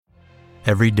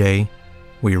Every day,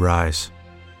 we rise,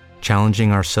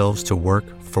 challenging ourselves to work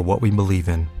for what we believe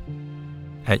in.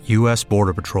 At U.S.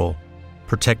 Border Patrol,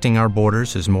 protecting our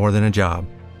borders is more than a job.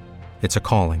 It's a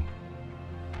calling.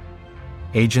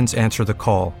 Agents answer the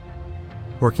call,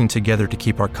 working together to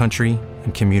keep our country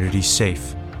and communities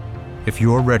safe. If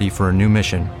you're ready for a new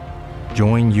mission,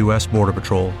 join U.S. Border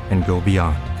Patrol and go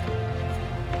beyond.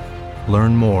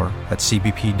 Learn more at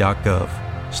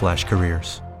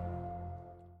cbp.gov/careers.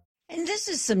 And this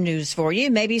is some news for you.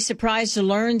 You may be surprised to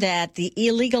learn that the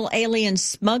illegal alien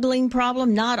smuggling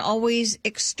problem not always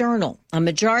external. A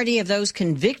majority of those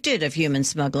convicted of human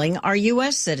smuggling are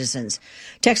U.S. citizens.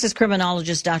 Texas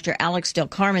criminologist Dr. Alex Del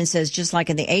Carmen says just like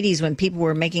in the 80s when people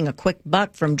were making a quick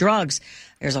buck from drugs,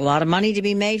 there's a lot of money to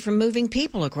be made from moving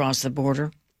people across the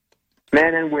border.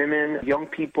 Men and women, young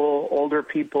people, older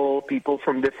people, people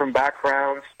from different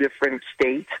backgrounds, different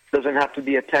states. Doesn't have to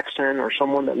be a Texan or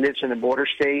someone that lives in a border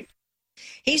state.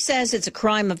 He says it's a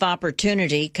crime of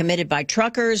opportunity committed by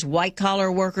truckers, white-collar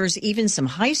workers, even some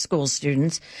high school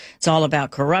students. It's all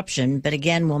about corruption, but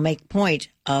again, we'll make point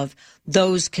of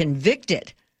those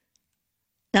convicted.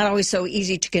 Not always so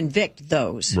easy to convict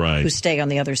those who stay on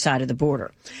the other side of the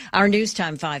border. Our news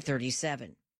time,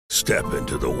 5:37. Step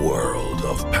into the world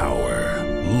of power,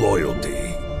 loyalty,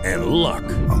 and luck.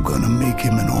 I'm going to make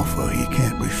him an offer he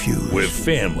can't refuse. With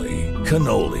family,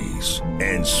 cannolis,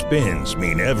 and spins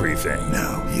mean everything.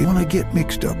 Now, you want to get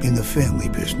mixed up in the family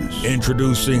business.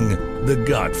 Introducing The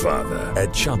Godfather at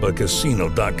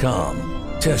ChumbaCasino.com.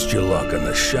 Test your luck in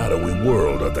the shadowy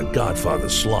world of The Godfather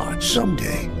slot.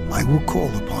 Someday, I will call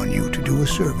upon you to do a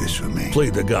service for me. Play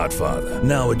The Godfather,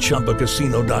 now at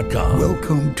ChumbaCasino.com.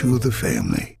 Welcome to the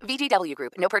family. VGW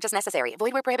Group. No purchase necessary.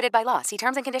 Void where prohibited by law. See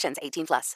terms and conditions. 18+.